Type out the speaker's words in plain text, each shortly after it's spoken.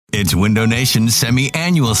It's Window Nation's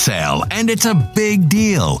semi-annual sale, and it's a big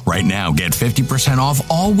deal. Right now, get 50% off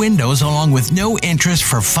all windows along with no interest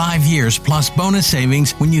for 5 years plus bonus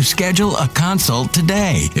savings when you schedule a consult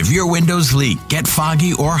today. If your windows leak, get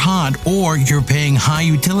foggy or hot, or you're paying high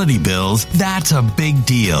utility bills, that's a big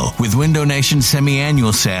deal. With Window Nation's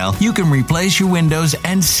semi-annual sale, you can replace your windows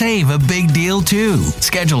and save a big deal too.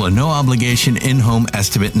 Schedule a no-obligation in-home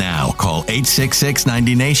estimate now. Call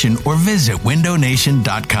 866-90NATION or visit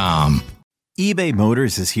windownation.com. eBay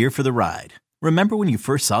Motors is here for the ride. Remember when you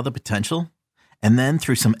first saw the potential? And then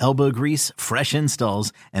through some elbow grease, fresh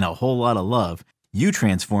installs, and a whole lot of love, you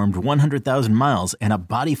transformed 100,000 miles and a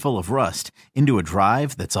body full of rust into a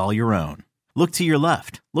drive that's all your own. Look to your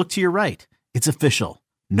left. Look to your right. It's official.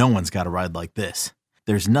 No one's got a ride like this.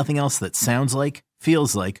 There's nothing else that sounds like,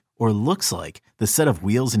 feels like, or looks like the set of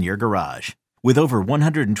wheels in your garage. With over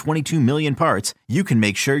 122 million parts, you can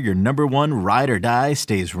make sure your number one ride or die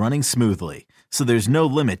stays running smoothly, so there's no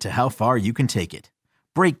limit to how far you can take it.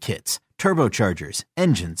 Brake kits, turbochargers,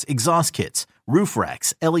 engines, exhaust kits, roof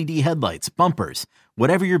racks, LED headlights, bumpers,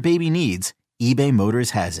 whatever your baby needs, eBay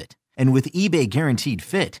Motors has it. And with eBay Guaranteed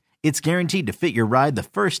Fit, it's guaranteed to fit your ride the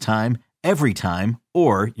first time, every time,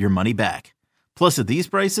 or your money back. Plus at these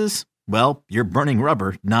prices, well, you're burning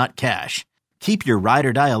rubber, not cash. Keep your ride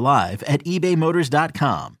or die alive at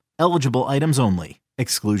ebaymotors.com. Eligible items only.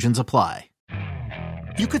 Exclusions apply.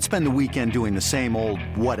 You could spend the weekend doing the same old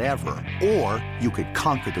whatever, or you could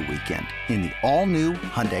conquer the weekend in the all-new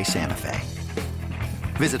Hyundai Santa Fe.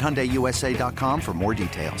 Visit HyundaiUSA.com for more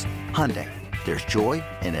details. Hyundai, there's joy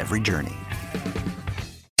in every journey.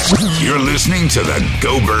 You're listening to the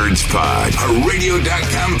Go Birds Pod, a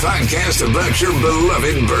radio.com podcast about your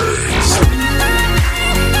beloved birds.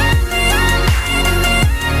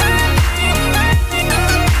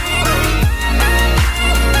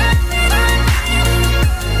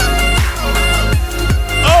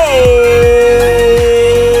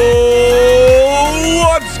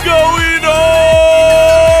 What's going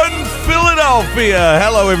on, Philadelphia?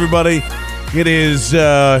 Hello, everybody. It is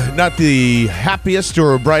not the happiest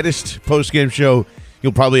or brightest post-game show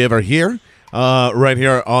you'll probably ever hear right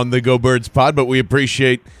here on the Go Birds Pod, but we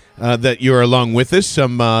appreciate that you're along with us.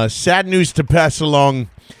 Some sad news to pass along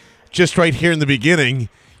just right here in the beginning.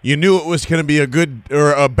 You knew it was going to be a good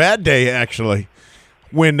or a bad day, actually,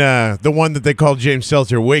 when the one that they call James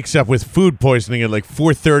Seltzer wakes up with food poisoning at like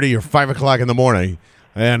 4:30 or 5 o'clock in the morning,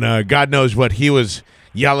 and God knows what he was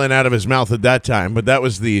yelling out of his mouth at that time. But that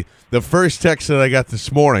was the first text that I got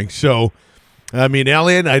this morning. So, I mean,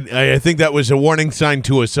 Elliot, I think that was a warning sign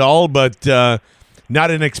to us all, but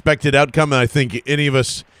not an expected outcome I think any of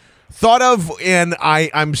us thought of. And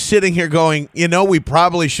I'm sitting here going, we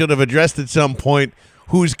probably should have addressed at some point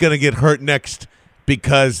who's going to get hurt next,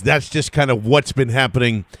 because that's just kind of what's been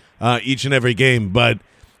happening each and every game. But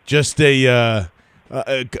just a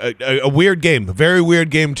weird game, a very weird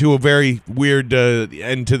game to a very weird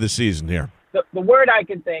end to the season here. The word I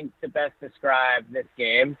can think to best describe this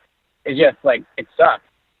game is just, like, it sucked.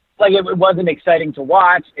 Like, it wasn't exciting to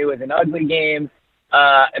watch. It was an ugly game.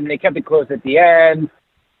 And they kept it close at the end.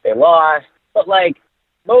 They lost. But, like,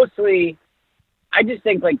 mostly, I just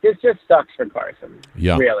think, like, this just sucks for Carson.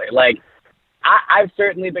 Yeah. Really. Like, I've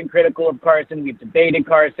certainly been critical of Carson. We've debated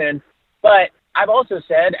Carson. But I've also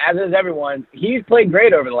said, as has everyone, he's played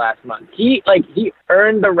great over the last month. He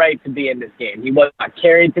earned the right to be in this game. He was not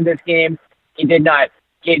carried to this game. He did not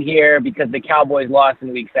get here because the Cowboys lost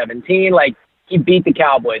in Week 17. Like, he beat the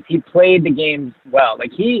Cowboys. He played the games well.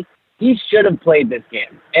 Like, he should have played this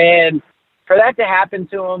game. And for that to happen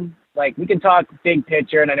to him, like, we can talk big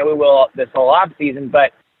picture, and I know we will this whole offseason,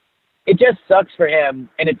 but it just sucks for him,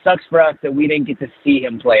 and it sucks for us that we didn't get to see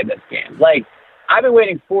him play this game. Like, I've been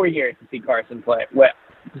waiting 4 years to see Carson play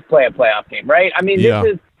a playoff game, right? I mean,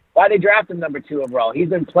 This is why they drafted him number 2 overall. He's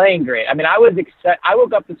been playing great. I mean, I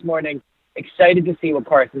woke up this morning excited to see what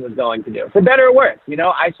Carson was going to do, for better or worse.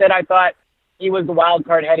 I said I thought he was the wild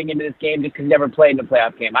card heading into this game just because he never played in a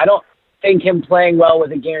playoff game. I don't think him playing well was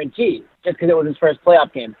a guarantee just because it was his first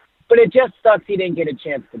playoff game. But it just sucks he didn't get a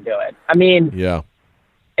chance to do it. I mean, yeah.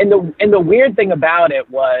 And the weird thing about it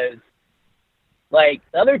was, like,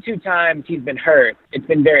 the other 2 times he's been hurt, it's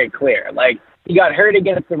been very clear. Like, he got hurt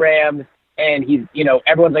against the Rams, and he's,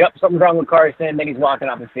 everyone's like, oh, something's wrong with Carson, then he's walking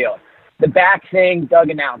off the field. The back thing,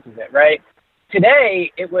 Doug announces it, right?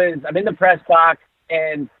 Today, I'm in the press box,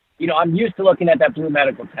 and, I'm used to looking at that blue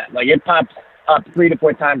medical tent. Like, it pops up 3 to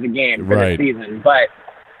 4 times a game for the season. But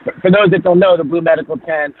for those that don't know, the blue medical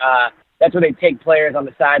tent, that's where they take players on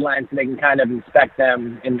the sideline so they can kind of inspect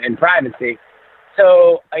them in privacy.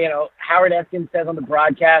 So, Howard Eskin says on the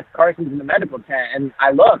broadcast, Carson's in the medical tent. And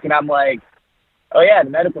I look, and I'm like, oh, yeah, the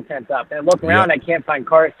medical tent's up. And I look around, I can't find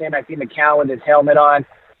Carson. I see McCown with his helmet on.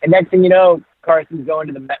 And next thing you know, Carson's going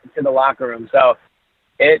to the locker room. So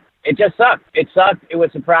it just sucked. It sucked. It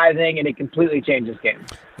was surprising, and it completely changed this game.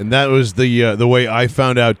 And that was the way I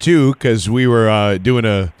found out, too, because we were doing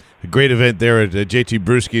a great event there at JT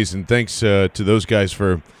Brewski's, and thanks to those guys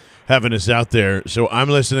for having us out there. So I'm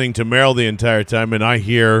listening to Merrill the entire time, and I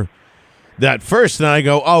hear that first, and I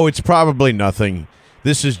go, oh, it's probably nothing.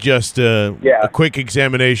 This is just a quick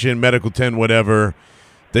examination, medical tent, whatever.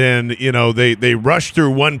 Then, they rush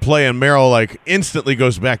through one play, and Merrill, instantly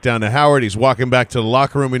goes back down to Howard. He's walking back to the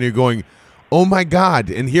locker room, and you're going, oh, my God,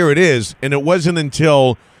 and here it is. And it wasn't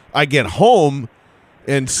until I get home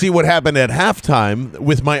and see what happened at halftime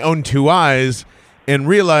with my own two eyes and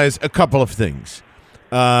realize a couple of things.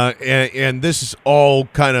 And this all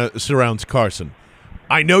kind of surrounds Carson.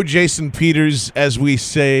 I know Jason Peters, as we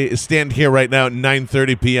stand here right now at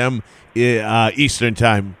 9:30 p.m. Eastern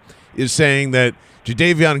time, is saying that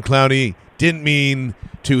Jadeveon Clowney didn't mean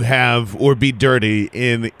to have or be dirty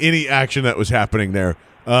in any action that was happening there.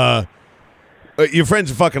 Your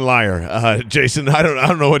friend's a fucking liar, Jason. I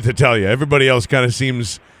don't know what to tell you. Everybody else kind of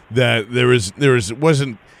seems that there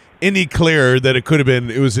wasn't any clearer that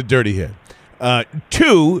it was a dirty hit.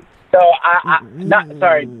 Two. So not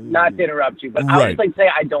to interrupt you, but I would just like to say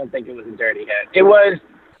I don't think it was a dirty hit. It was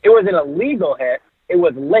an illegal hit. It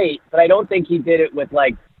was late, but I don't think he did it with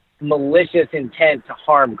malicious intent to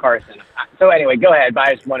harm Carson. So anyway, go ahead, but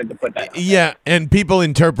I just wanted to put that out there. Yeah, and people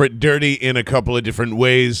interpret dirty in a couple of different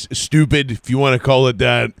ways. Stupid, if you want to call it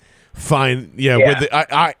that, fine.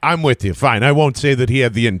 Yeah. I'm with you. Fine. I won't say that he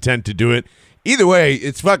had the intent to do it. Either way,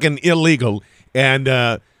 it's fucking illegal.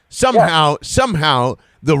 And somehow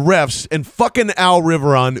the refs and fucking Al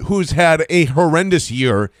Riveron, who's had a horrendous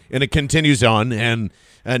year, and it continues on, and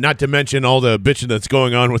not to mention all the bitching that's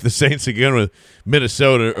going on with the Saints again with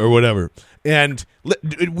Minnesota or whatever. And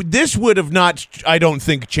this would have not, I don't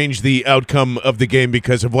think, changed the outcome of the game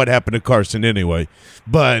because of what happened to Carson anyway.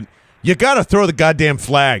 But you got to throw the goddamn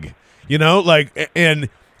flag, and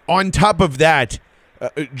on top of that,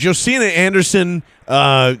 Josina Anderson,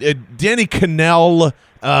 Danny Cannell,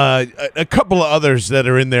 a couple of others that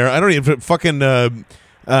are in there. I don't even fucking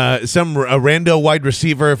some rando wide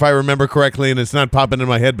receiver, if I remember correctly, and it's not popping in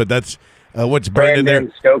my head, but that's what's Brandon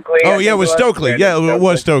there. Stokely. Oh yeah, it was Stokely. Yeah, it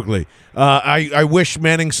was Stokely. I wish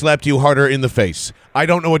Manning slapped you harder in the face. I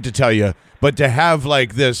don't know what to tell you, but to have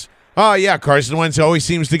this, oh yeah, Carson Wentz always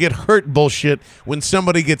seems to get hurt bullshit when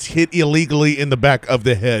somebody gets hit illegally in the back of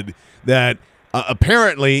the head. That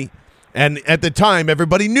apparently, and at the time,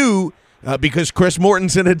 everybody knew. Because Chris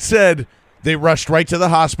Mortensen had said they rushed right to the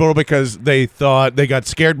hospital because they thought they got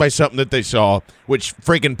scared by something that they saw, which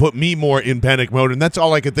freaking put me more in panic mode. And that's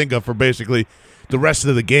all I could think of for basically the rest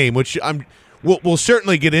of the game, which we'll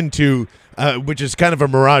certainly get into, which is kind of a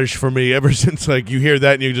mirage for me ever since you hear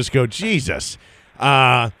that and you just go, Jesus.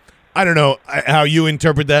 I don't know how you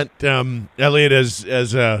interpret that, Elliot,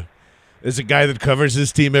 as a guy that covers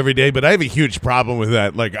his team every day, but I have a huge problem with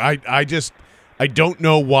that. I don't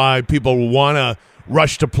know why people want to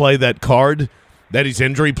rush to play that card, that he's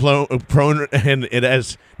injury prone, and it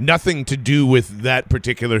has nothing to do with that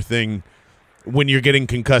particular thing when you're getting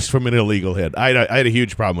concussed from an illegal hit. I had a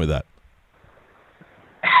huge problem with that.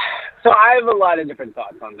 So I have a lot of different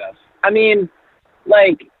thoughts on this. I mean,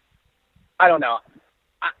 I don't know.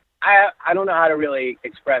 I don't know how to really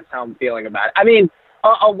express how I'm feeling about it. I mean,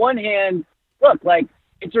 on one hand, look,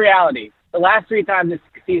 it's a reality. The last 3 times this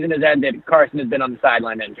season has ended, Carson has been on the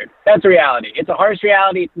sideline injured. That's a reality. It's a harsh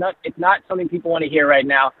reality. It's not something people want to hear right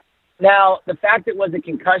now. Now, the fact it was a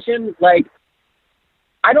concussion,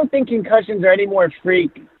 I don't think concussions are any more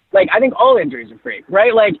freak. I think all injuries are freak,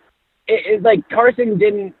 right? Carson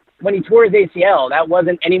didn't, when he tore his ACL, that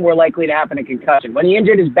wasn't any more likely to happen a concussion. When he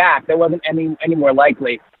injured his back, that wasn't any more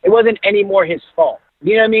likely. It wasn't any more his fault.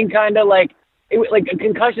 You know what I mean? Kind of a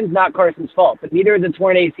concussion's not Carson's fault, but neither is a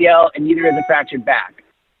torn ACL and neither is a fractured back.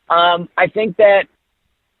 I think that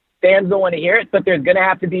fans don't want to hear it, but there's going to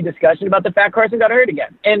have to be discussion about the fact Carson got hurt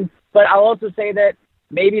again. But I'll also say that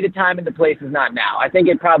maybe the time and the place is not now. I think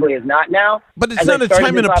it probably is not now. But it's not a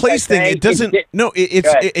time and a place thing. It doesn't.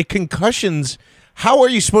 It's concussions. How are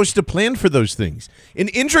you supposed to plan for those things? An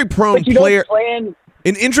injury-prone player. An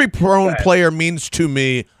injury-prone player means to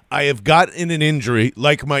me, I have gotten an injury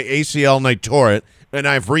like my ACL and I tore it, and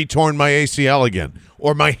I've retorn my ACL again,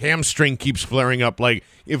 or my hamstring keeps flaring up.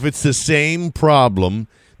 If it's the same problem,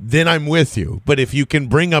 then I'm with you. But if you can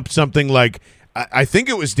bring up something like I think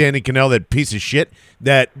it was Danny Cannell, that piece of shit,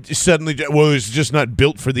 that suddenly was just not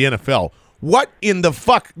built for the NFL. What in the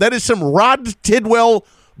fuck? That is some Rod Tidwell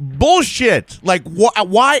bullshit. Like,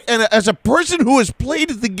 why? And as a person who has played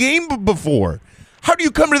the game before, how do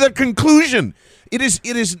you come to that conclusion? It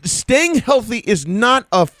is staying healthy is not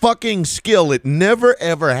a fucking skill. It never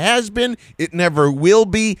ever has been. It never will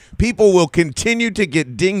be. People will continue to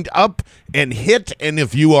get dinged up and hit. And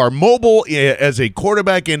if you are mobile as a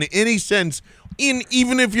quarterback in any sense,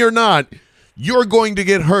 even if you're not, you're going to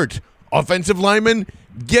get hurt. Offensive linemen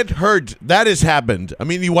get hurt. That has happened. I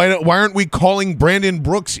mean, why aren't we calling Brandon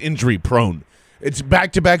Brooks injury prone? It's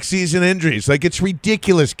back-to-back season injuries. Like, it's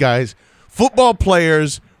ridiculous, guys. Football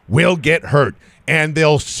players will get hurt. And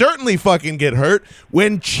they'll certainly fucking get hurt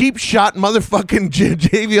when cheap shot motherfucking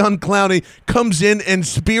Jadeveon Clowney comes in and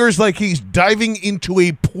spears like he's diving into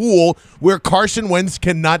a pool where Carson Wentz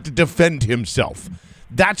cannot defend himself.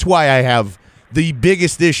 That's why I have the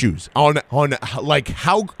biggest issues on like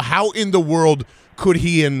how in the world could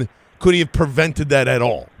he have prevented that at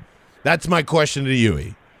all? That's my question to you,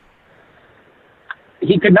 E.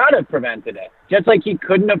 He could not have prevented it. Just like he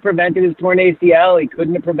couldn't have prevented his torn ACL, he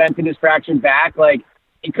couldn't have prevented his fractured back. Like,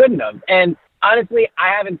 he couldn't have. And honestly,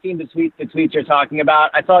 I haven't seen the tweets you're talking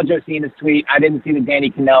about. I saw Josina's tweet. I didn't see the Danny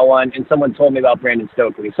Cannell one, and someone told me about Brandon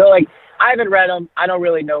Stokely. So, like, I haven't read them. I don't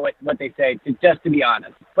really know what they say, just to be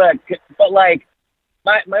honest. But like,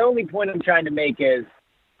 my only point I'm trying to make is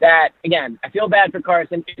that, again, I feel bad for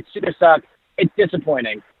Carson. It super sucks. It's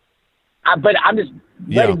disappointing. But I'm just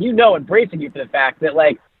letting you know and bracing you for the fact that,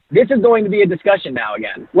 like, this is going to be a discussion now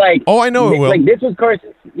again. Like, oh, I know it will. Like, this was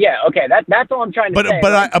Carson. Yeah, okay, that's all I'm trying to say.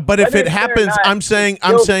 But if it happens, I'm saying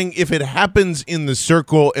if it happens in the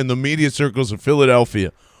circle, in the media circles of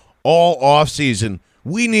Philadelphia, all off season,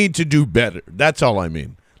 we need to do better. That's all I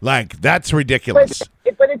mean. Like, that's ridiculous.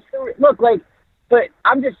 But it's look, like, but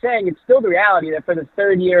I'm just saying it's still the reality that for the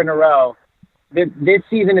third year in a row, this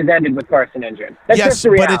season has ended with Carson injured. That's just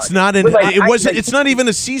the reality. But it's not it's not even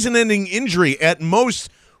a season-ending injury. At most,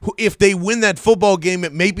 if they win that football game,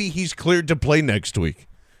 maybe he's cleared to play next week.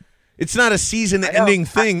 It's not a season-ending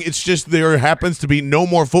thing. It's just there happens to be no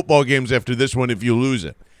more football games after this one if you lose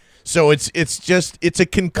it. So it's a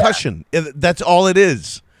concussion. Yeah. That's all it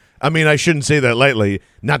is. I mean, I shouldn't say that lightly,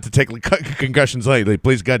 not to take concussions lightly.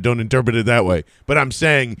 Please, God, don't interpret it that way. But I'm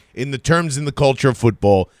saying, in the terms in the culture of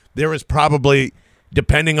football, there is probably,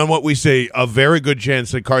 depending on what we say, a very good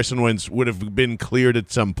chance that Carson Wentz would have been cleared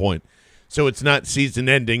at some point. So it's not season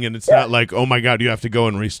ending, and it's not like, oh my God, you have to go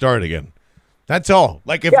and restart again. That's all.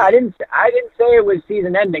 Like, if I didn't say it was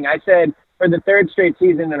season ending. I said for the third straight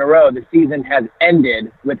season in a row, the season has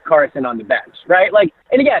ended with Carson on the bench, right? Like,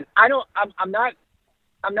 and again, I'm not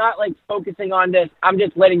like focusing on this. I'm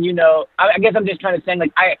just letting you know. I guess I'm just trying to say,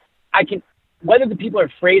 like, I can, whether the people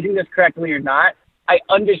are phrasing this correctly or not, I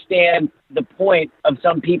understand the point of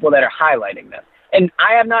some people that are highlighting this. And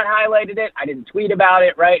I have not highlighted it. I didn't tweet about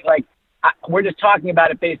it, right? Like, we're just talking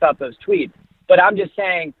about it based off those tweets. But I'm just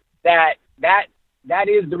saying that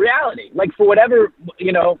is the reality. Like, for whatever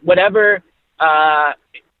it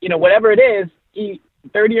is,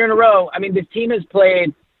 third year in a row. I mean, this team has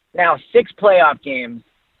played now 6 playoff games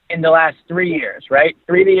in the last 3 years, right?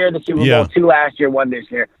 3 the year, the Super Bowl, 2 last year, 1 this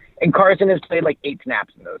year. And Carson has played like 8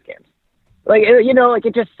 snaps in those games. Like, like,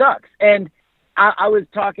 it just sucks. And I was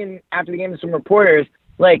talking after the game to some reporters,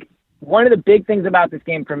 like, one of the big things about this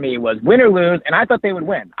game for me was win or lose, and I thought they would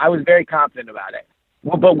win. I was very confident about it.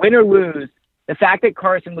 Well, but win or lose, the fact that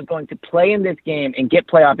Carson was going to play in this game and get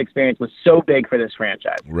playoff experience was so big for this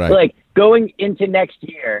franchise. Right. So, like, going into next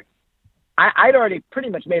year, I'd already pretty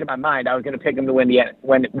much made up my mind I was going to pick him to win the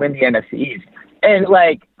NFC East. And,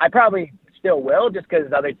 like, I probably still will just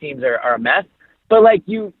because other teams are a mess. But, like,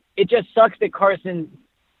 it just sucks that Carson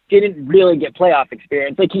didn't really get playoff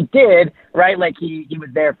experience. Like, he did, right? Like, he was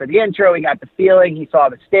there for the intro. He got the feeling. He saw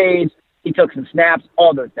the stage. He took some snaps,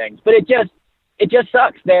 all those things. But it just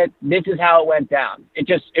sucks that this is how it went down. It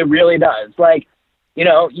really does. Like,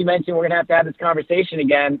 you mentioned we're going to have this conversation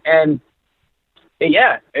again. And,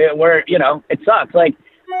 yeah, it sucks. Like,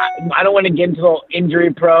 I don't want to get into the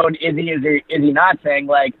injury prone, is he not thing.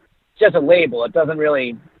 Like, it's just a label. It doesn't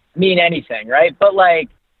really mean anything, right? But, like,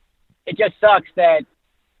 it just sucks that,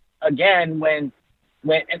 again, when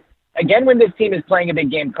this team is playing a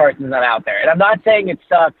big game, Carson's not out there. And I'm not saying it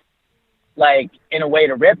sucks, like, in a way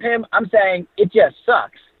to rip him. I'm saying it just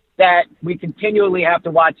sucks that we continually have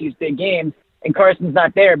to watch these big games and Carson's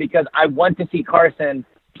not there, because I want to see Carson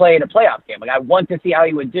play in a playoff game. Like, I want to see how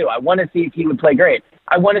he would do. I want to see if he would play great.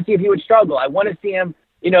 I want to see if he would struggle. I want to see him,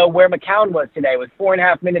 where McCown was today with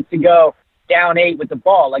 4.5 minutes to go down 8 with the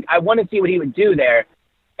ball. Like, I want to see what he would do there.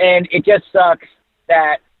 And it just sucks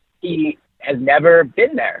that he has never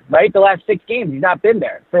been there, right? The last 6 games, he's not been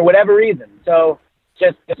there for whatever reason. So,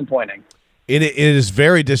 just disappointing. It is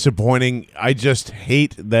very disappointing. I just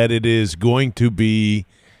hate that it is going to be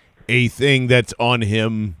a thing that's on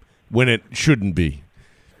him when it shouldn't be.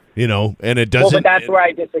 You know, and it doesn't. Well, but that's where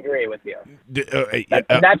I disagree with you.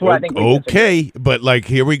 That's where I think. Okay, but like,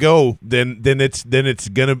 here we go. Then it's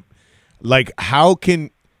gonna, like, how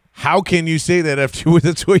can you say that after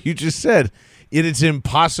that's what you just said? It is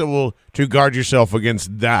impossible to guard yourself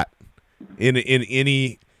against that in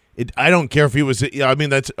any. I don't care if he was. I mean,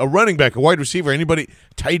 that's a running back, a wide receiver, anybody,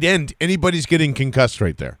 tight end, anybody's getting concussed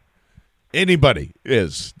right there. Anybody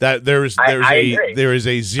is that there is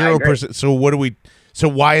a 0%. So what do we? So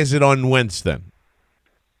why is it on Wentz then?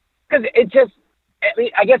 Because it just,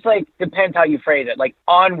 I guess, like, depends how you phrase it. Like,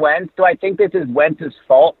 on Wentz, do I think this is Wentz's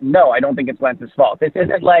fault? No, I don't think it's Wentz's fault. This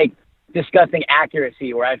isn't like discussing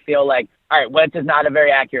accuracy where I feel like, all right, Wentz is not a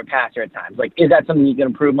very accurate passer at times. Like, is that something you can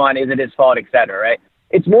improve on? Is it his fault, et cetera, right?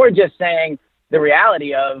 It's more just saying the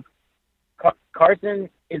reality of Carson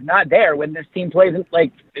is not there when this team plays.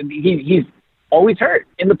 Like, he's always hurt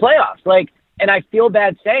in the playoffs. Like, and I feel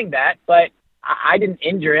bad saying that, but I didn't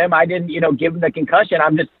injure him. I didn't, give him the concussion.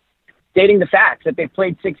 I'm just stating the facts that they've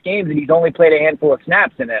played 6 games and he's only played a handful of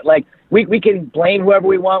snaps in it. Like, we can blame whoever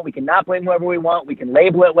we want. We can not blame whoever we want. We can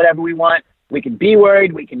label it whatever we want. We can be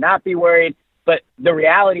worried. We can not be worried. But the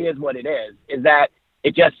reality is what it is that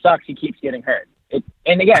it just sucks he keeps getting hurt.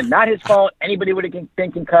 And again, not his fault. Anybody would have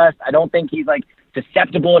been concussed. I don't think he's, like,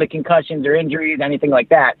 susceptible to concussions or injuries, anything like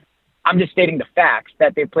that. I'm just stating the facts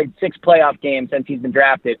that they've played 6 playoff games since he's been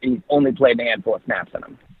drafted, and he's only played a handful of snaps in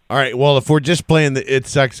them. All right, well, if we're just playing the it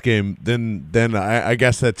sucks game, then I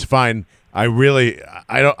guess that's fine. I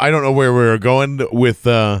don't know where we were going with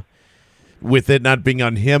it not being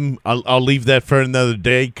on him. I'll leave that for another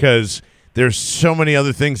day because there's so many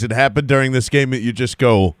other things that happened during this game that you just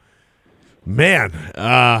go, man.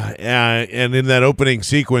 And in that opening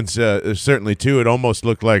sequence, certainly too, it almost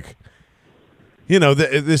looked like,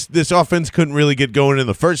 this offense couldn't really get going in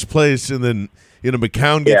the first place, and then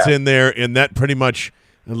McCown gets in there, and that pretty much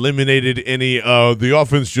eliminated any. The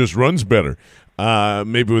offense just runs better.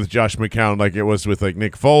 Maybe with Josh McCown, like it was with like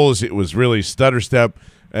Nick Foles, it was really stutter step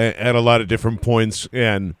at a lot of different points,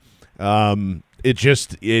 and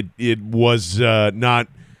it was not.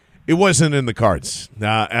 It wasn't in the cards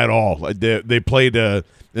at all. They played an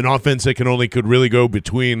offense that could really go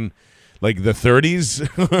between, like, the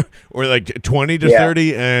 30s or like 20 to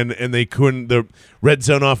 30, and they couldn't. The red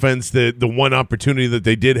zone offense, the one opportunity that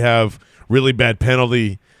they did have, really bad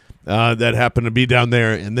penalty that happened to be down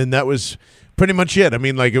there, and then that was pretty much it. I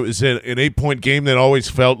mean, like, it was an 8-point game that always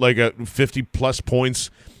felt like a 50-plus points.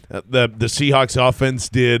 The Seahawks offense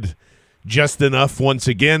did just enough once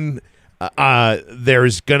again.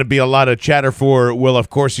 There's going to be a lot of chatter for, well,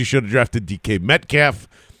 of course you should have drafted DK Metcalf.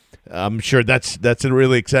 I'm sure that's a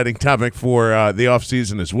really exciting topic for the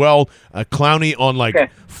offseason as well. Clowney on,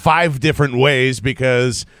 like, 5 different ways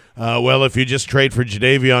because, if you just trade for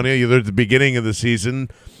Jadeveon either at the beginning of the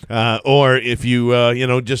season or if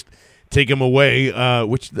you, just take him away,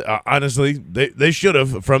 which honestly they should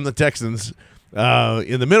have from the Texans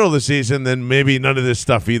in the middle of the season, then maybe none of this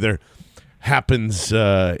stuff either happens.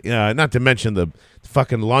 Not to mention the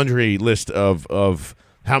fucking laundry list of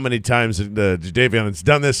how many times Jadeveon has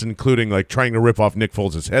done this, including like trying to rip off Nick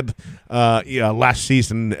Foles' head last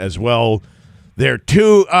season as well. There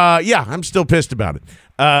too. I'm still pissed about it.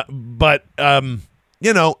 I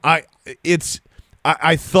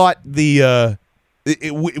thought we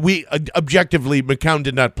objectively McCown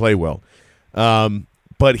did not play well.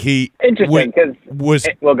 But he interesting because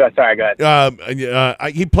go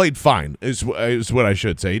ahead. He played fine is what I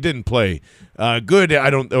should say. He didn't play good.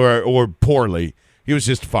 Or poorly. He was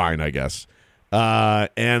just fine, I guess.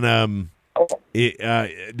 But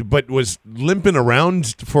was limping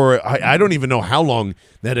around for I don't even know how long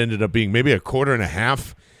that ended up being. Maybe a quarter and a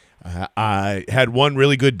half. I had one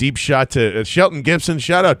really good deep shot to Shelton Gibson.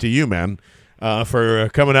 Shout out to you, man, for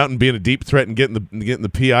coming out and being a deep threat and getting the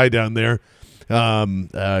PI down there.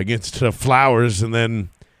 Against Flowers, and then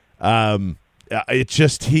it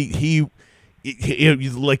just he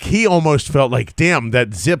almost felt like, damn,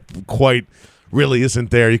 that zip quite really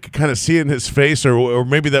isn't there. You could kind of see it in his face, or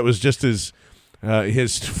maybe that was just his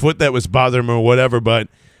foot that was bothering him or whatever. But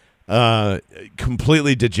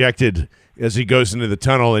completely dejected as he goes into the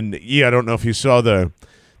tunnel, and I don't know if you saw the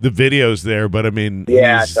videos there, but I mean,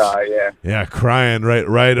 I saw, crying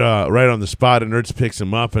right on the spot, and Ertz picks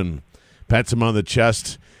him up and pats him on the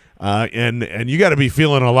chest. And you got to be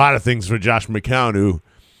feeling a lot of things for Josh McCown, who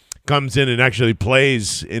comes in and actually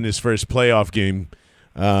plays in his first playoff game,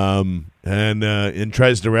 and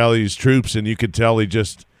tries to rally his troops. And you could tell he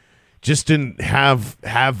just didn't have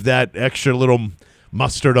that extra little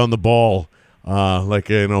mustard on the ball.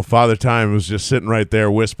 Father Time was just sitting right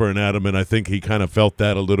there whispering at him, and I think he kind of felt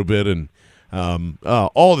that a little bit. And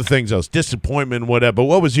all the things else, disappointment, whatever. But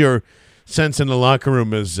what was your sense in the locker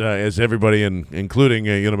room as everybody, including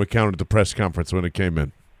McCown at the press conference when it came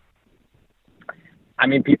in? I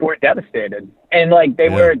mean, people were devastated, and they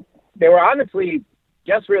were honestly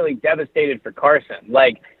just really devastated for Carson.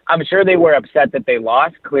 Like, I'm sure they were upset that they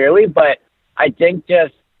lost, clearly, but I think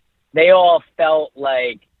just they all felt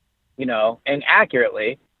like, and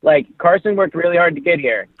accurately, like Carson worked really hard to get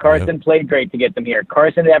here. Carson played great to get them here.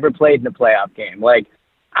 Carson never played in a playoff game. Like,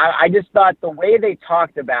 I just thought the way they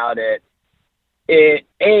talked about it,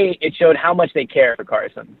 it showed how much they care for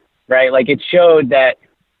Carson, right? Like, it showed that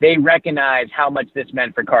they recognize how much this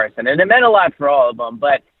meant for Carson. And it meant a lot for all of them,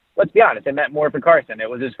 but let's be honest, it meant more for Carson. It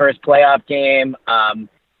was his first playoff game.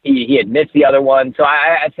 He had missed the other one. So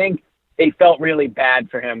I think they felt really bad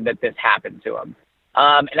for him that this happened to him.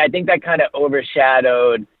 And I think that kind of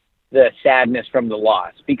overshadowed the sadness from the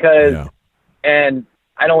loss because, and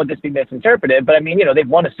I don't want this to be misinterpreted, but I mean, they've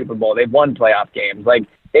won a Super Bowl. They've won playoff games. Like,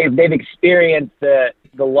 they've experienced the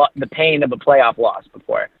pain of a playoff loss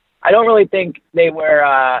before. I don't really think they were.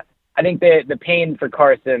 I think the pain for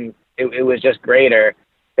Carson, it was just greater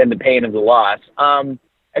than the pain of the loss.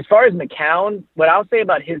 As far as McCown, what I'll say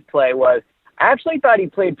about his play was I actually thought he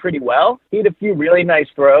played pretty well. He had a few really nice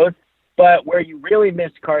throws, but where you really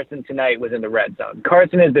missed Carson tonight was in the red zone.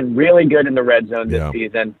 Carson has been really good in the red zone this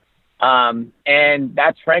season, and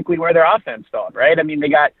that's frankly where their offense stalled, right? I mean, they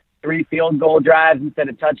got 3 field goal drives instead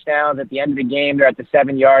of touchdowns. At the end of the game, they're at the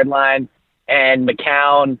 7-yard line, and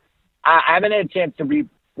McCown, I haven't had a chance to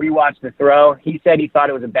rewatch the throw. He said he thought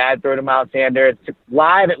it was a bad throw to Miles Sanders.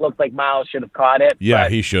 Live, it looked like Miles should have caught it. Yeah,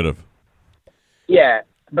 he should have. Yeah,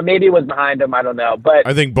 but maybe it was behind him. I don't know. But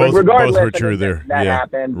I think both were true there. That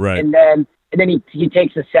happened. Right. And then he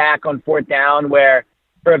takes a sack on 4th down where,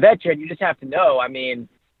 for a veteran, you just have to know. I mean,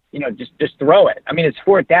 just throw it. I mean, it's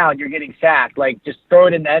 4th down. You're getting sacked. Like, just throw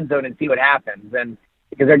it in the end zone and see what happens. And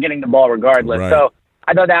because they're getting the ball regardless. Right. So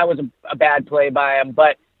I thought that was a bad play by him.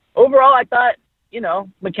 But overall, I thought,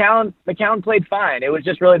 McCown played fine. It was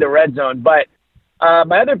just really the red zone. But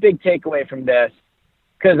my other big takeaway from this,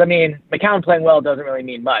 because, I mean, McCown playing well doesn't really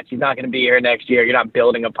mean much. He's not going to be here next year. You're not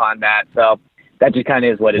building upon that. So that just kind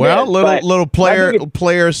of is what it is. Well, little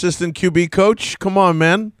player assistant QB coach. Come on,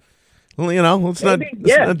 man. Well, let's not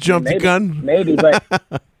jump the gun. Maybe, but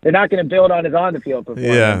they're not going to build on his on-the-field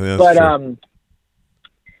performance. Yeah, that's but true.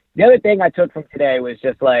 The other thing I took from today was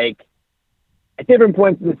just like, at different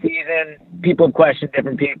points in the season, people have questioned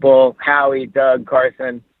different people, Howie, Doug,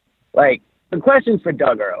 Carson. Like, the questions for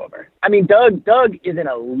Doug are over. I mean, Doug is an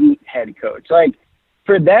elite head coach. Like,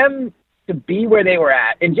 for them to be where they were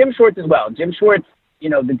at, and Jim Schwartz as well. Jim Schwartz,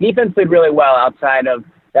 the defense played really well outside of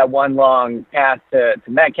that one long pass to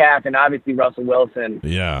Metcalf, and obviously Russell Wilson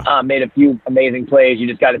made a few amazing plays you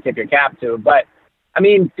just got to tip your cap to. But, I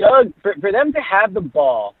mean, Doug, for them to have the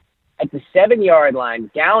ball at the 7-yard line,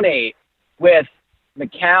 down 8, with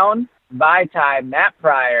McCown, Vaitai, Matt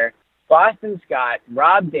Pryor, Boston Scott,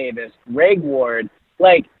 Rob Davis, Greg Ward,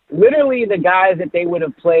 like literally the guys that they would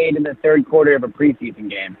have played in the third quarter of a preseason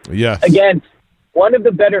game. Yes. Against one of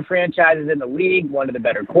the better franchises in the league, one of the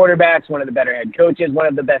better quarterbacks, one of the better head coaches, one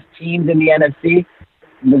of the best teams in the NFC,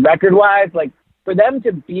 record-wise. Like, for them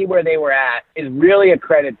to be where they were at is really a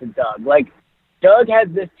credit to Doug. Like, Doug has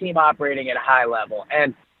this team operating at a high level.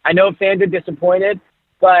 And I know fans are disappointed,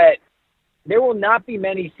 but there will not be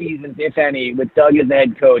many seasons, if any, with Doug as the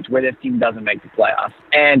head coach where this team doesn't make the playoffs.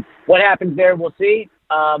 And what happens there, we'll see.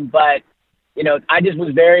 But, I just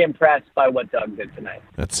was very impressed by what Doug did tonight.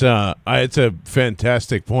 That's it's a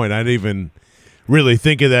fantastic point. I didn't even really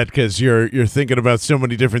think of that because you're thinking about so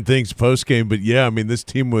many different things post-game. But, yeah, I mean, this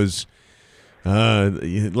team was,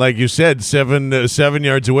 like you said, seven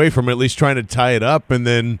yards away from at least trying to tie it up. And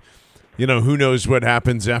then, who knows what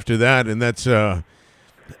happens after that. And that's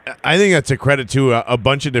I think that's a credit to a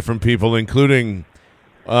bunch of different people, including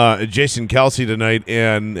Jason Kelce tonight,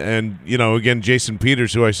 and again Jason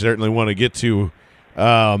Peters, who I certainly want to get to.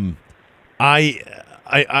 I'll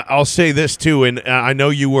say this too, and I know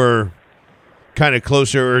you were kind of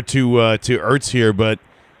closer to Ertz here, but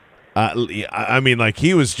I mean, like,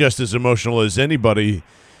 he was just as emotional as anybody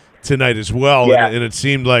tonight as well, and it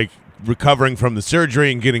seemed like recovering from the surgery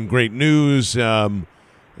and getting great news.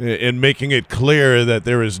 and making it clear that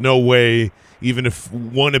there is no way, even if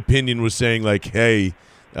one opinion was saying like, hey,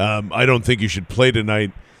 I don't think you should play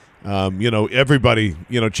tonight, everybody,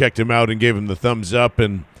 checked him out and gave him the thumbs up.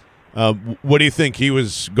 And what do you think he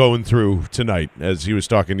was going through tonight as he was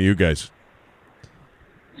talking to you guys?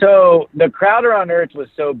 So the crowd around Ertz was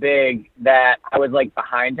so big that I was like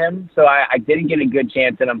behind him, so I didn't get a good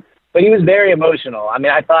chance at him. But he was very emotional. I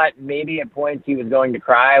mean, I thought maybe at points he was going to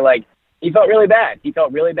cry. Like, he felt really bad. He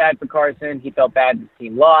felt really bad for Carson. He felt bad his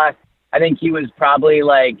team lost. I think he was probably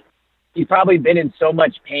he's probably been in so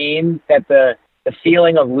much pain that the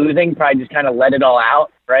feeling of losing probably just kind of let it all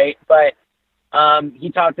out, right? But he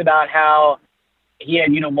talked about how he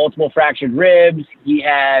had, multiple fractured ribs. He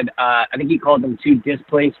had, I think he called them 2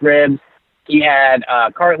 displaced ribs. He had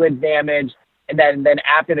cartilage damage. And then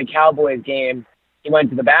after the Cowboys game, he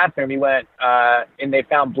went to the bathroom. He went, and they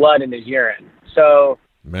found blood in his urine. So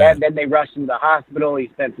then they rushed him to the hospital. He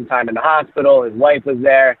spent some time in the hospital. His wife was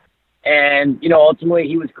there. And, ultimately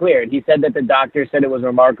he was cleared. He said that the doctor said it was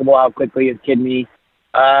remarkable how quickly his kidney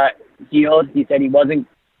healed. He said he wasn't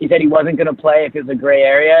going to play if it was a gray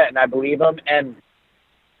area, and I believe him. And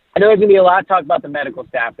I know there's going to be a lot of talk about the medical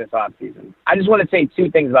staff this offseason. I just want to say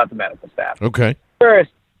 2 things about the medical staff. Okay.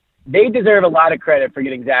 First, they deserve a lot of credit for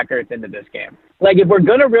getting Zach Ertz into this game. Like, if we're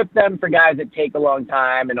going to rip them for guys that take a long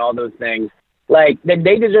time and all those things, then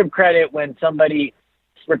they deserve credit when somebody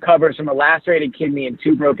recovers from a lacerated kidney and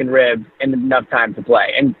 2 broken ribs in enough time to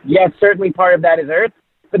play. And yes, certainly part of that is Ertz,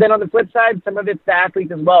 but then on the flip side, some of it's the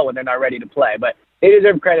athletes as well when they're not ready to play. But they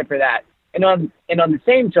deserve credit for that. And on the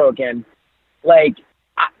same token,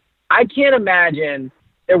 I can't imagine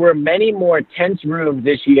there were many more tense rooms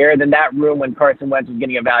this year than that room when Carson Wentz was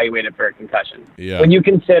getting evaluated for a concussion. Yeah. When you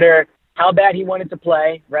consider how bad he wanted to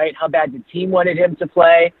play, right? How bad the team wanted him to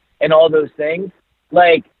play and all those things.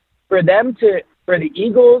 For the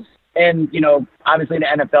Eagles, and, obviously the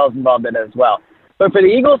NFL is involved in it as well. But for the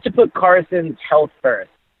Eagles to put Carson's health first,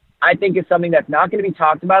 I think is something that's not going to be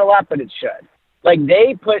talked about a lot, but it should.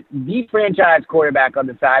 They put the franchise quarterback on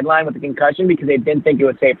the sideline with a concussion because they didn't think it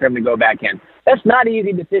was safe for him to go back in. That's not an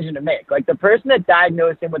easy decision to make. The person that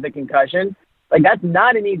diagnosed him with a concussion, that's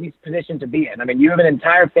not an easy position to be in. I mean, you have an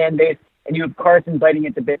entire fan base, and you have Carson biting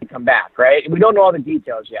at the bit to come back, right? And we don't know all the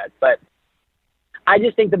details yet, but I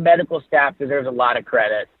just think the medical staff deserves a lot of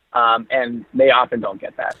credit, and they often don't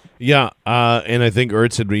get that. Yeah, and I think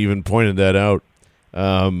Ertz had even pointed that out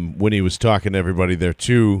when he was talking to everybody there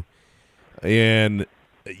too. And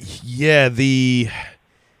yeah,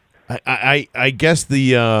 I guess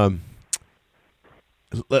when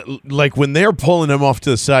they're pulling him off to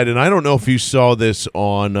the side, and I don't know if you saw this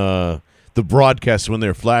on the broadcast when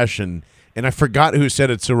they're flashing, and I forgot who said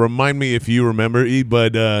it, so remind me if you remember,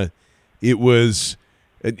 but it was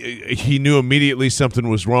he knew immediately something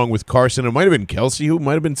was wrong with Carson. It might have been Kelsey who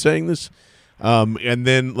might have been saying this. And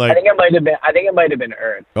then I think it might have been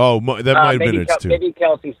Ertz. Oh, that might have been Ertz too. Maybe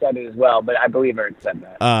Kelsey said it as well, but I believe Ertz said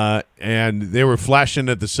that. And they were flashing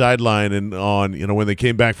at the sideline and on, when they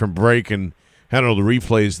came back from break and had all the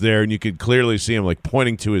replays there, and you could clearly see him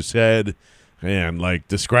pointing to his head and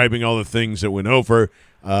describing all the things that went over.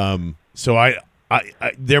 So I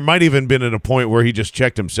there might even been at a point where he just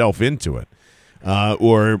checked himself into it,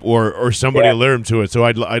 or somebody alerted him to it. So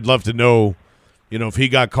I'd love to know. If he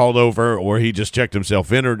got called over or he just checked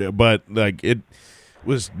himself in, but it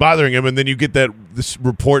was bothering him. And then you get this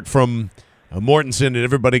report from Mortensen, and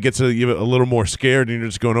everybody gets a little more scared, and you're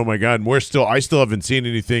just going, "Oh my God!" And I still haven't seen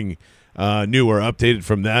anything new or updated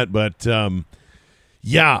from that. But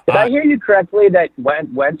yeah, did I hear you correctly that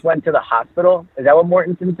Wentz went to the hospital? Is that what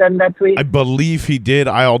Mortensen said in that tweet? I believe he did.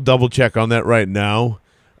 I'll double check on that right now.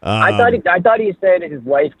 I thought he said his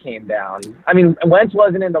wife came down. I mean, Wentz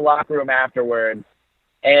wasn't in the locker room afterwards,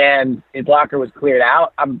 and his locker was cleared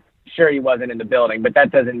out. I'm sure he wasn't in the building, but that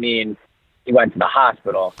doesn't mean he went to the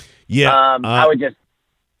hospital. Yeah, I would just.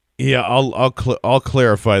 Yeah, I'll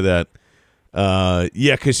clarify that.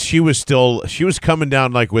 Yeah, because she was coming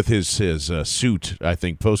down with his suit, I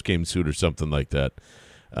think post-game suit or something like that.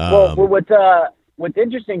 Well, what's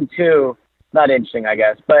interesting too, not interesting, I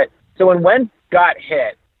guess, but so when Wentz got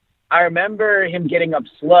hit, I remember him getting up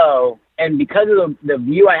slow, and because of the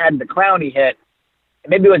view I had of the clown he hit,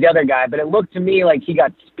 maybe it was the other guy, but it looked to me like he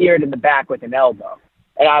got speared in the back with an elbow.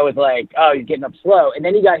 And I was like, oh, he's getting up slow. And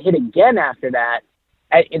then he got hit again after that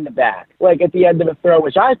in the back, at the end of the throw,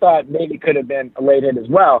 which I thought maybe could have been a late hit as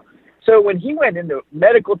well. So when he went into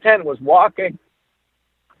medical tent, was walking,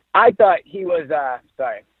 I thought he was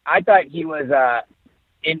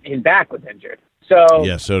his back was injured. So,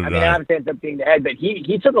 yeah, so did I mean, obviously it ends up being the head, but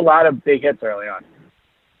he took a lot of big hits early on.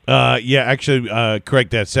 Actually,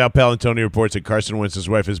 correct that. Sal Palantoni reports that Carson Wentz's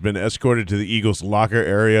wife has been escorted to the Eagles' locker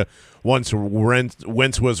area. Once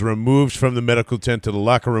Wentz was removed from the medical tent to the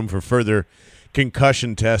locker room for further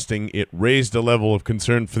concussion testing, it raised a level of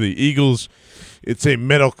concern for the Eagles. It's a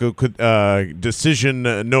medical decision,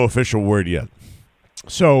 no official word yet.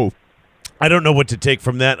 So I don't know what to take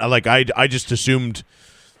from that. I just assumed,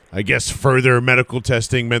 I guess, further medical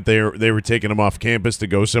testing meant they were taking him off campus to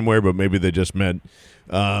go somewhere, but maybe they just meant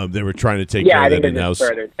they were trying to take care of that in-house.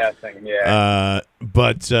 Further testing, yeah.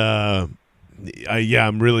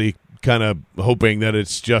 I'm really kind of hoping that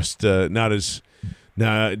it's just just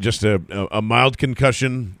a mild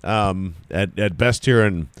concussion at best here,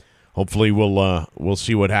 and hopefully we'll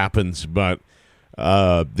see what happens. But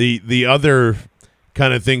the other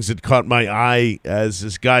kind of things that caught my eye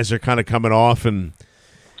as guys are kind of coming off and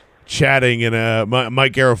chatting, and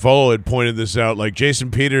Mike Garafolo had pointed this out, like Jason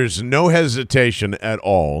Peters, no hesitation at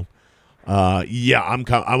all. I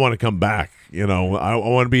want to come back. I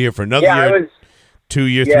want to be here for another year, 2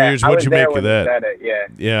 years, 3 years. What'd you make of that?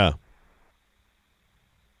 Yeah.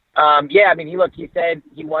 He said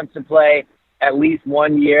he wants to play at least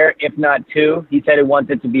 1 year, if not two. He said he wants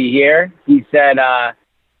it to be here. He said that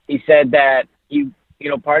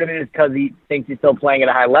part of it is because he thinks he's still playing at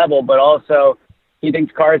a high level, but also he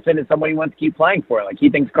thinks Carson is someone he wants to keep playing for. Like, he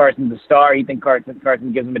thinks Carson's a star. He thinks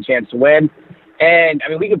Carson gives him a chance to win. And,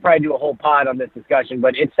 we could probably do a whole pod on this discussion,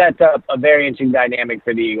 but it sets up a very interesting dynamic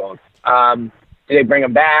for the Eagles. Do they bring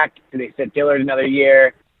him back? Do they sit Dillard another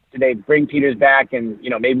year? Do they bring Peters back and,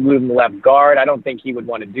 maybe move him to left guard? I don't think he would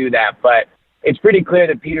want to do that, but it's pretty clear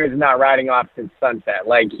that Peters is not riding off since sunset.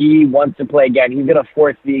 Like, he wants to play again. He's going to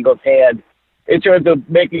force the Eagles' hand in terms of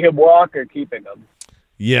making him walk or keeping him.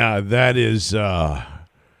 Yeah, that is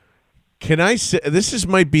can I say this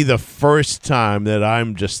might be the first time that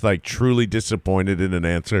I'm just like truly disappointed in an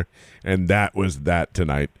answer, and that was that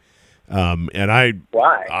tonight. And I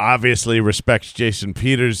obviously respect Jason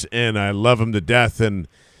Peters, and I love him to death. And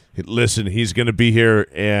listen, he's going to be here,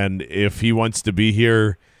 and if he wants to be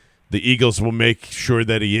here, the Eagles will make sure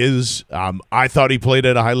that he is. I thought he played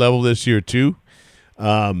at a high level this year too,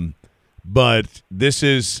 but this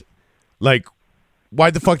is like, why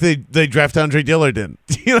the fuck they draft Andre Dillard in?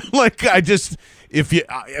 That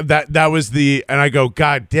was the, and I go,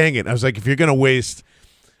 God dang it! I was like, if you're going to waste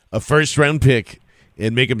a first round pick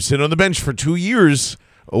and make him sit on the bench for 2 years,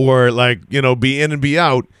 or be in and be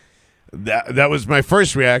out. That was my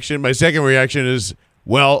first reaction. My second reaction is,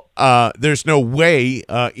 there's no way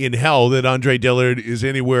in hell that Andre Dillard is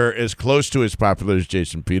anywhere as close to as popular as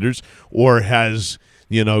Jason Peters, or has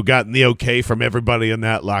gotten the okay from everybody in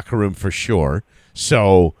that locker room for sure.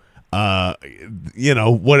 So what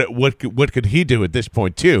could he do at this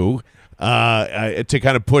point too, to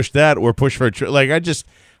kind of push that or push for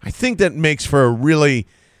I think that makes for a really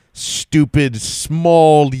stupid,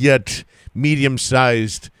 small yet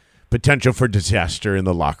medium-sized potential for disaster in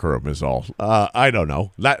the locker room is all. I don't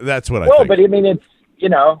know. That's what I think. Well, but it's,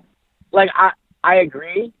 I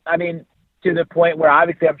agree. To the point where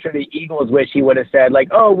obviously I'm sure the Eagles wish he would have said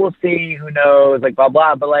we'll see, who knows, blah,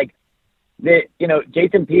 blah. But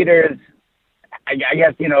Jason Peters, I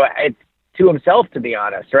guess, it's to himself, to be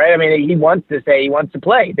honest, right? He wants to say he wants to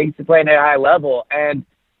play. He thinks to play at a high level. And,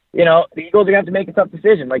 the Eagles are going to have to make a tough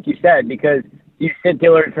decision, like you said, because you sit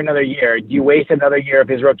Dillard for another year. Do you waste another year of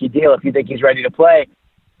his rookie deal if you think he's ready to play?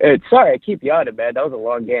 Sorry, I keep you on it, man. That was a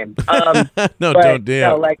long game. No, don't.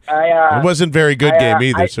 Yeah. It wasn't a very good game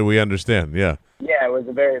either, so we understand. Yeah. Yeah, it was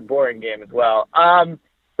a very boring game as well.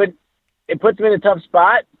 But it puts him in a tough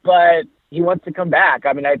spot, but he wants to come back.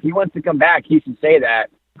 If he wants to come back, he should say that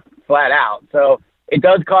flat out. So it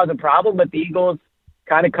does cause a problem, but the Eagles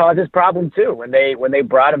kind of caused this problem too when they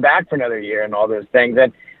brought him back for another year and all those things.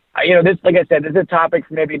 And this, like I said, this is a topic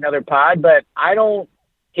for maybe another pod, but I don't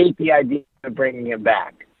hate the idea of bringing him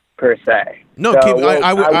back per se. No, so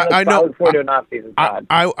I know. Look forward to an off-season pod.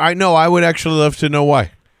 I know. I would actually love to know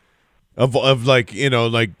why.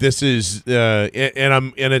 This is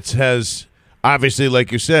and it has obviously,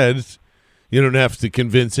 like you said, you don't have to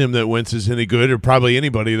convince him that Wentz is any good, or probably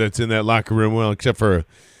anybody that's in that locker room. Well, except for a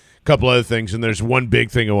couple other things, and there's one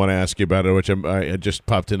big thing I want to ask you about it, which I just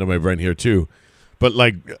popped into my brain here too. But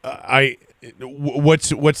what's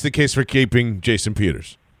the case for keeping Jason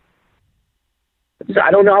Peters?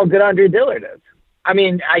 I don't know how good Andre Dillard is.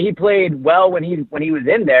 He played well when he was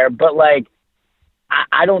in there, but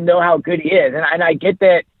I don't know how good he is, and I get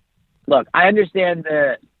that. Look, I understand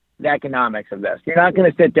the economics of this. You're not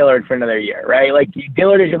going to sit Dillard for another year, right?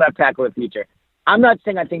 Dillard is your left tackle of the future. I'm not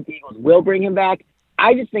saying I think the Eagles will bring him back.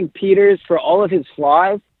 I just think Peters, for all of his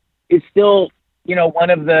flaws, is still one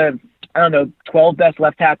of the, 12 best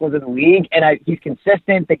left tackles in the league, and he's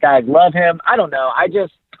consistent. The guys love him. I don't know.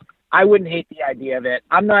 I wouldn't hate the idea of it.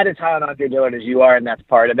 I'm not as high on Andre Dillard as you are, and that's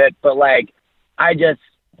part of it. But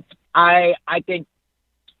I think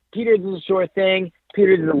Peters is a sure thing.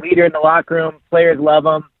 Peters is a leader in the locker room. Players love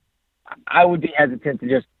him. I would be hesitant to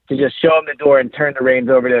just show him the door and turn the reins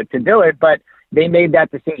over to Dillard, but they made that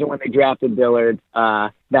decision when they drafted Dillard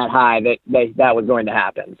that high that was going to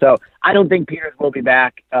happen. So I don't think Peters will be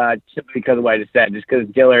back simply because of what I just said. Just because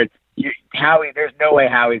Dillard, there's no way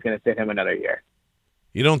Howie's going to sit him another year.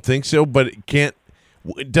 You don't think so? But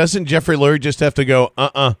doesn't Jeffrey Lurie just have to go?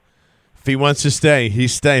 If he wants to stay,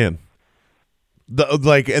 he's staying.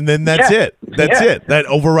 And then that's it. That's it. That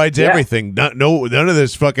overrides everything. None of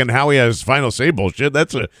this fucking Howie has final say bullshit.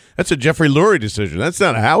 That's a Jeffrey Lurie decision. That's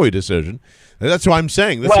not a Howie decision. That's what I'm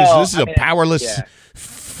saying. This is a powerless,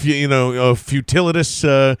 futilitous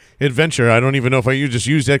adventure. I don't even know if I just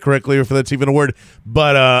used that correctly or if that's even a word.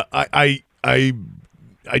 But I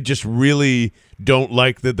just really don't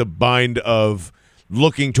like the bind of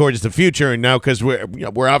looking towards the future, and now because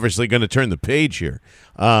we're obviously going to turn the page here.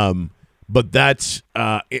 But that's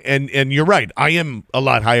and you're right. I am a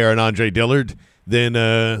lot higher on Andre Dillard than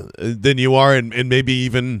you are, and maybe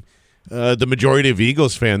even the majority of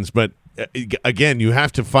Eagles fans. But again, you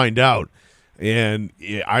have to find out. And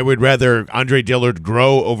I would rather Andre Dillard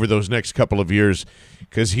grow over those next couple of years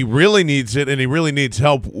because he really needs it, and he really needs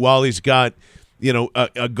help while he's got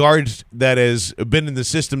a guard that has been in the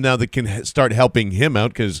system now that can start helping him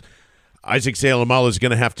out because Isaac Seumalo is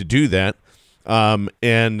going to have to do that.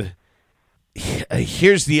 And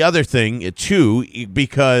here's the other thing, too,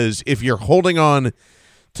 because if you're holding on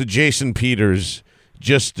to Jason Peters,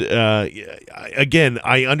 just again,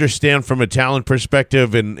 I understand from a talent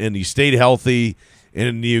perspective, and he stayed healthy,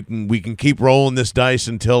 and we can keep rolling this dice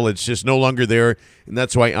until it's just no longer there, and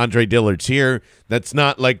that's why Andre Dillard's here. That's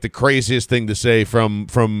not like the craziest thing to say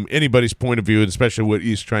from anybody's point of view, especially what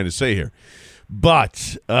he's trying to say here.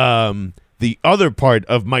 But the other part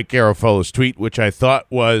of Mike Garafolo's tweet, which I thought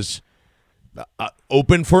was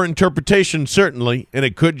open for interpretation, certainly, and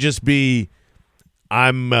it could just be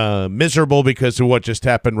I'm miserable because of what just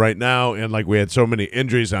happened right now, and we had so many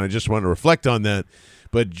injuries, and I just want to reflect on that.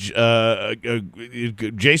 But Jason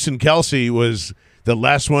Kelce was the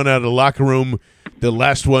last one out of the locker room, the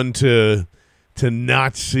last one to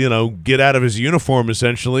not get out of his uniform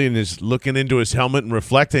essentially, and is looking into his helmet and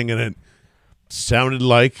reflecting, and it sounded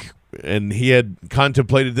like. And he had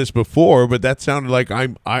contemplated this before, but that sounded like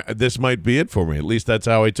this might be it for me. At least that's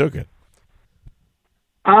how I took it.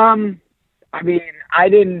 I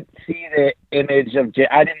didn't see the image of.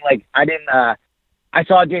 I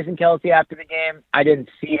saw Jason Kelce after the game. I didn't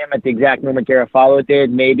see him at the exact moment Garafolo did.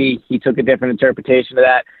 Maybe he took a different interpretation of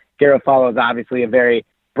that. Garafolo is obviously a very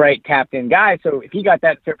bright captain guy, so if he got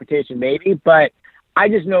that interpretation, maybe. But I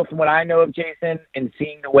just know from what I know of Jason and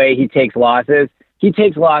seeing the way he takes losses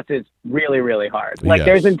really, really hard.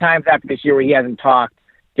 There's been times after this year where he hasn't talked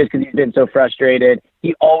just because he's been so frustrated.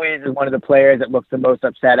 He always is one of the players that looks the most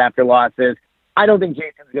upset after losses. I don't think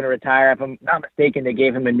Jason's going to retire. If I'm not mistaken, they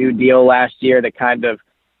gave him a new deal last year that kind of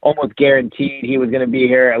almost guaranteed he was going to be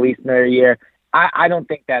here at least another year. I don't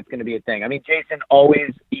think that's going to be a thing. I mean, Jason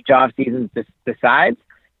always, each offseason, decides,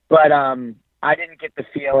 but I didn't get the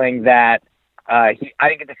feeling that I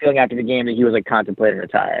didn't get the feeling after the game that he was contemplating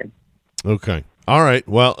retiring. Okay. All right.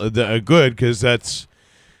 Well, good, because that's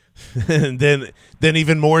then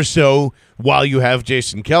even more so while you have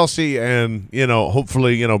Jason Kelce and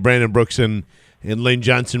hopefully Brandon Brooks and Lane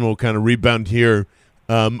Johnson will kind of rebound here.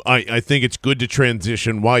 I think it's good to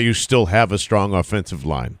transition while you still have a strong offensive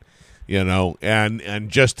line, and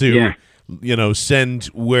just to send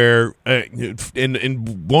where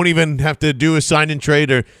and won't even have to do a sign and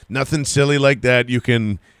trade or nothing silly like that. You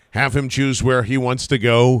can have him choose where he wants to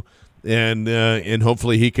go. And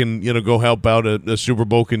hopefully he can go help out a Super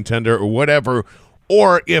Bowl contender or whatever,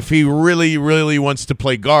 or if he really, really wants to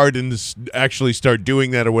play guard and actually start doing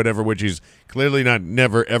that or whatever, which he's clearly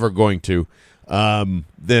never ever going to,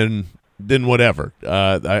 then whatever.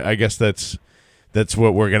 I guess that's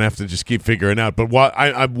what we're gonna have to just keep figuring out. But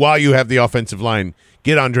while you have the offensive line,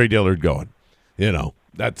 get Andre Dillard going.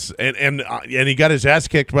 That's and he got his ass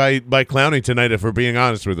kicked by Clowney tonight. If we're being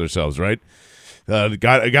honest with ourselves, right?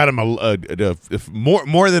 Got him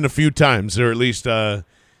more than a few times, or at least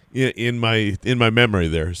in my memory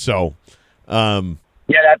there. So, I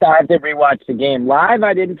have to rewatch the game live.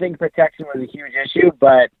 I didn't think protection was a huge issue,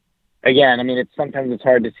 but again, sometimes it's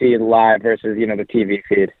hard to see it live versus the TV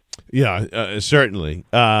feed. Yeah, certainly.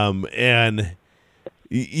 And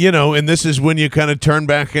and this is when you kind of turn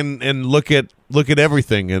back and look at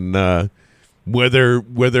everything, and whether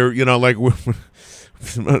like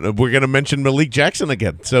we're going to mention Malik Jackson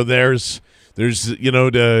again. So there's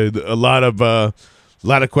a lot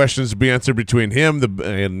of questions to be answered between him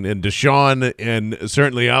and Deshaun and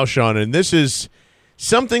certainly Alshon. And this is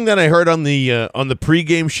something that I heard on the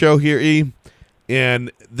pregame show here, E.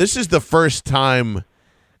 And this is the first time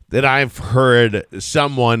that I've heard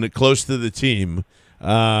someone close to the team,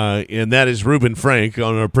 and that is Reuben Frank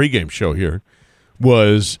on our pregame show here,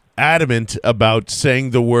 was adamant about saying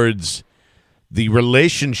the words, the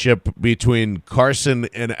relationship between Carson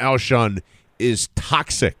and Alshon is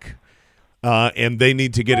toxic, and they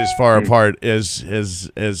need to get as far apart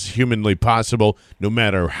as humanly possible, no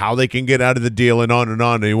matter how they can get out of the deal, and on and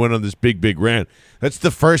on. And he went on this big rant. That's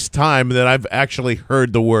the first time that I've actually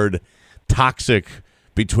heard the word toxic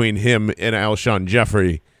between him and Alshon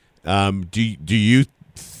Jeffrey. Do you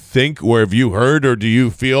think, or have you heard, or do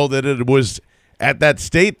you feel that it was at that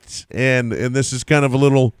state, and this is kind of a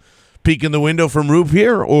little peek in the window from Rube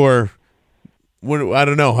here, or what, I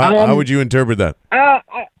don't know. How would you interpret that? I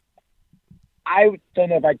don't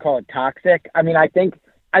know if I'd call it toxic. I mean, I think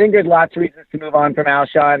there's lots of reasons to move on from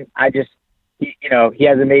Alshon. He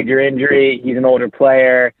has a major injury. He's an older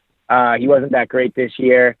player. He wasn't that great this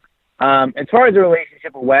year. As far as the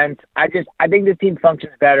relationship with Wentz, I think this team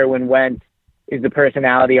functions better when Wentz is the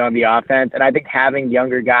personality on the offense, and I think having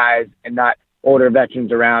younger guys and not older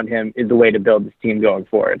veterans around him is the way to build this team going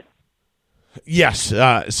forward. Yes,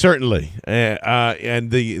 certainly, and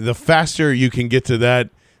the faster you can get to that,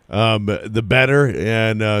 the better.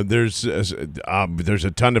 And there's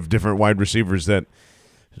a ton of different wide receivers that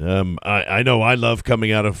I know I love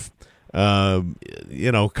coming out of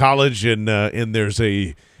college, and there's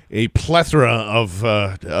a plethora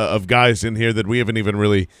of guys in here that we haven't even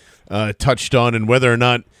really touched on, and whether or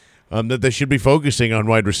not that they should be focusing on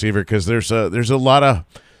wide receiver, because there's a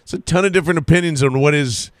ton of different opinions on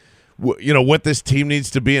what this team needs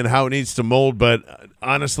to be and how it needs to mold. But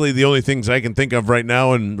honestly, the only things I can think of right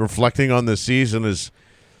now and reflecting on this season is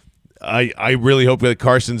I really hope that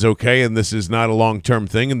Carson's okay and this is not a long-term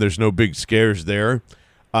thing and there's no big scares there.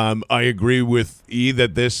 I agree with E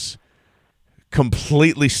that this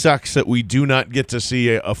completely sucks that we do not get to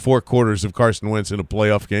see a 4 quarters of Carson Wentz in a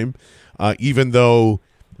playoff game, even though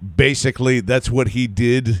basically that's what he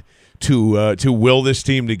did to will this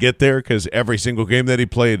team to get there, because every single game that he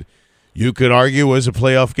played, you could argue, was a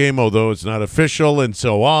playoff game, although it's not official and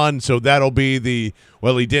so on. So that'll be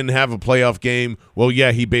he didn't have a playoff game. Well,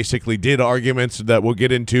 yeah, he basically did arguments that we'll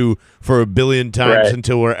get into for a billion times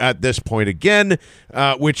until we're at this point again,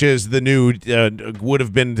 which is the new would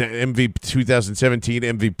have been MVP 2017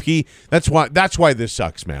 MVP. That's why this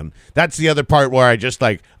sucks, man. That's the other part where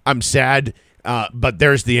I'm sad. But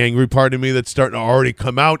there's the angry part of me that's starting to already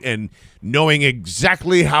come out, and knowing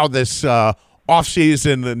exactly how this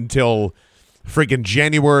offseason until freaking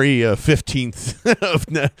January 15th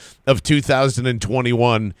of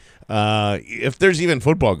 2021, if there's even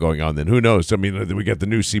football going on, then who knows? I mean, we got the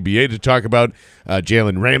new CBA to talk about,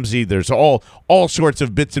 Jalen Ramsey. There's all sorts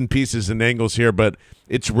of bits and pieces and angles here, but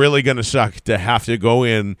it's really going to suck to have to go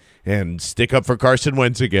in and stick up for Carson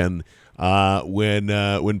Wentz again.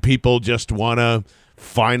 When people just want to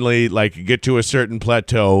finally get to a certain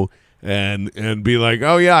plateau and be like,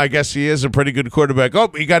 oh yeah, I guess he is a pretty good quarterback. Oh,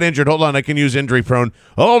 he got injured. Hold on, I can use injury prone.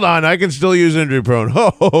 Hold on, I can still use injury prone.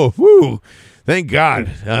 Oh, whoo. Thank God.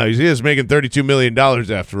 He is making $32 million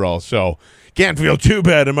after all, so can't feel too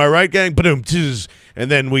bad. Am I right, gang? And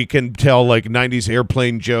then we can tell 90s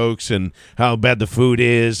airplane jokes and how bad the food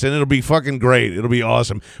is, and it'll be fucking great. It'll be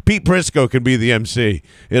awesome. Pete Prisco can be the MC.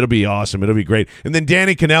 It'll be awesome. It'll be great. And then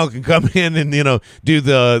Danny Cannell can come in and do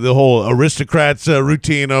the whole aristocrats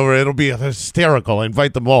routine over. It'll be hysterical. I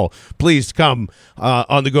invite them all. Please come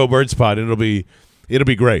on the Go Birds pod. It'll be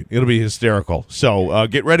great. It'll be hysterical. So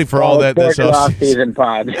get ready for all that this off-season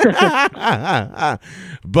pod.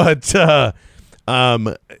 But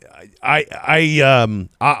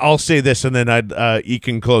I'll say this, and then you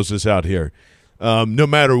can close this out here. No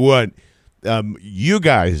matter what, you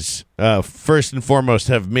guys first and foremost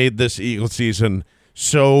have made this Eagles season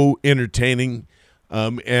so entertaining,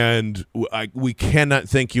 and we cannot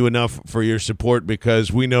thank you enough for your support,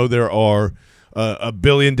 because we know there are a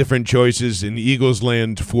billion different choices in Eagles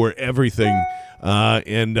land for everything,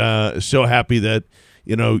 and so happy that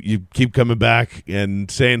you keep coming back and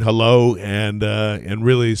saying hello and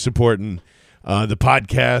really supporting the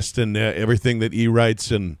podcast and everything that E writes,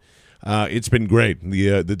 and it's been great.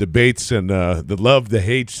 The debates and the love, the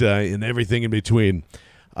hates, and everything in between.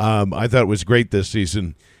 I thought it was great this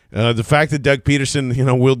season, the fact that Doug Peterson,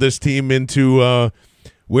 willed this team into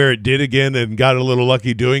where it did again and got a little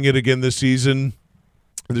lucky doing it again this season.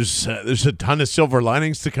 There's a ton of silver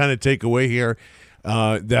linings to kind of take away here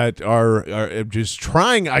that are just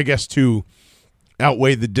trying, I guess, to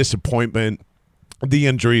outweigh the disappointment, the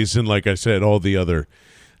injuries, and like I said, all the other,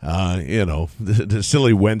 the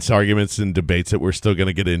silly Wentz arguments and debates that we're still going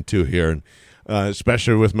to get into here, and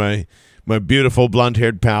especially with my beautiful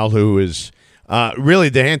blonde-haired pal who is really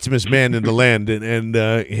the handsomest man in the land, and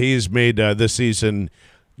he's made this season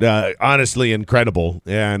honestly incredible.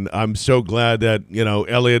 And I'm so glad that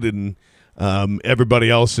Elliot and everybody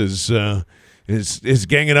else is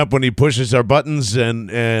ganging up when he pushes our buttons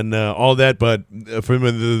and all that. But for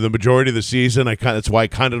the majority of the season, that's why I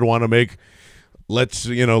kind of want to make let's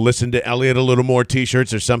listen to Elliot a little more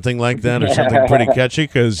T-shirts or something like that, or something pretty catchy.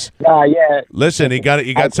 Because listen, he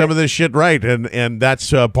got some of this shit right, and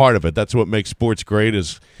that's part of it. That's what makes sports great,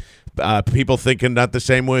 is people thinking not the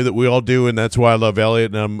same way that we all do, and that's why I love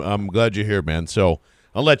Elliot. And I'm glad you're here, man. So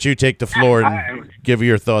I'll let you take the floor and give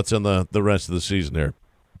your thoughts on the rest of the season here.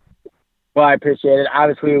 Well, I appreciate it.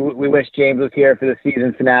 Obviously, we wish James was here for the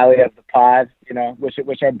season finale of the pod.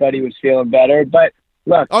 Wish our buddy was feeling better. But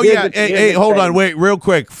look. Oh yeah. Hey, hold on, wait, real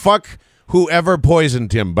quick. Fuck whoever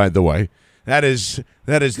poisoned him. By the way, that is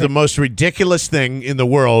the most ridiculous thing in the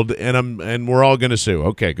world, and we're all going to sue.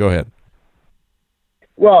 Okay, go ahead.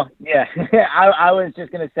 Well, yeah. I was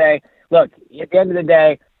just going to say, look, at the end of the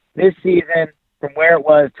day, this season, from where it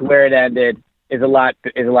was to where it ended, is a lot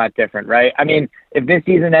different, right? I mean, if this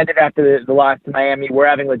season ended after the loss to Miami, we're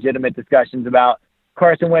having legitimate discussions about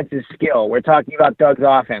Carson Wentz's skill. We're talking about Doug's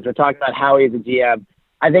offense. We're talking about Howie as a GM.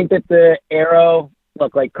 I think that the arrow,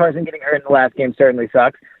 look, like Carson getting hurt in the last game certainly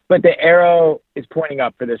sucks, but the arrow is pointing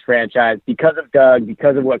up for this franchise because of Doug,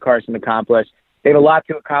 because of what Carson accomplished. They have a lot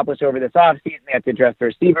to accomplish over this offseason. They have to address the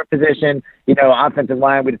receiver position, offensive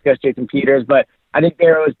line. We discussed Jason Peters, but I think the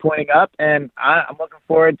arrow is pointing up, and I'm looking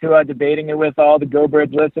forward to debating it with all the Go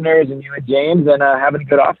Birds listeners and you and James, and having a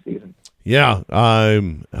good offseason. Yeah,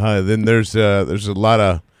 then there's a lot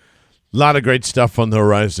of great stuff on the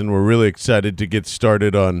horizon. We're really excited to get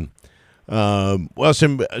started on some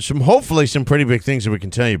hopefully some pretty big things that we can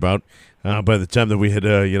tell you about by the time that we hit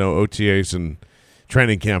OTAs and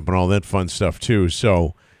training camp and all that fun stuff too.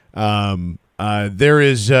 So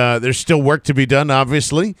there's still work to be done,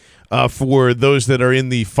 obviously, for those that are in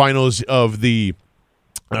the finals of the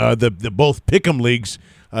both pick'em leagues.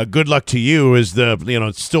 Good luck to you, as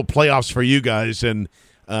it's still playoffs for you guys, and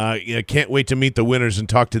can't wait to meet the winners and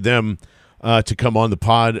talk to them to come on the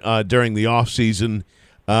pod during the off season.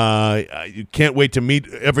 You can't wait to meet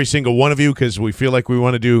every single one of you, because we feel like we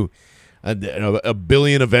want to do a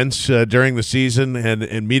billion events during the season,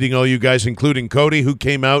 and meeting all you guys, including Cody, who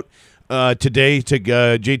came out today to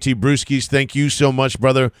JT Brewski's. Thank you so much,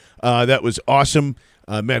 brother. That was awesome.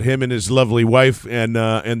 Met him and his lovely wife, and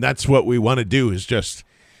that's what we want to do, is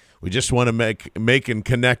we just want to make and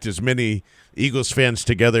connect as many Eagles fans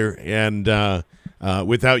together, and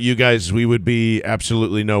without you guys, we would be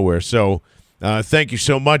absolutely nowhere. So thank you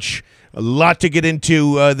so much. A lot to get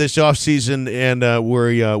into this offseason, and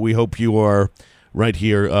we hope you are right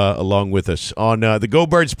here along with us on the Go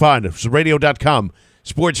Birds Pod, radio.com,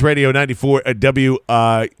 Sports Radio 94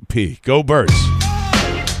 WIP. Go Birds.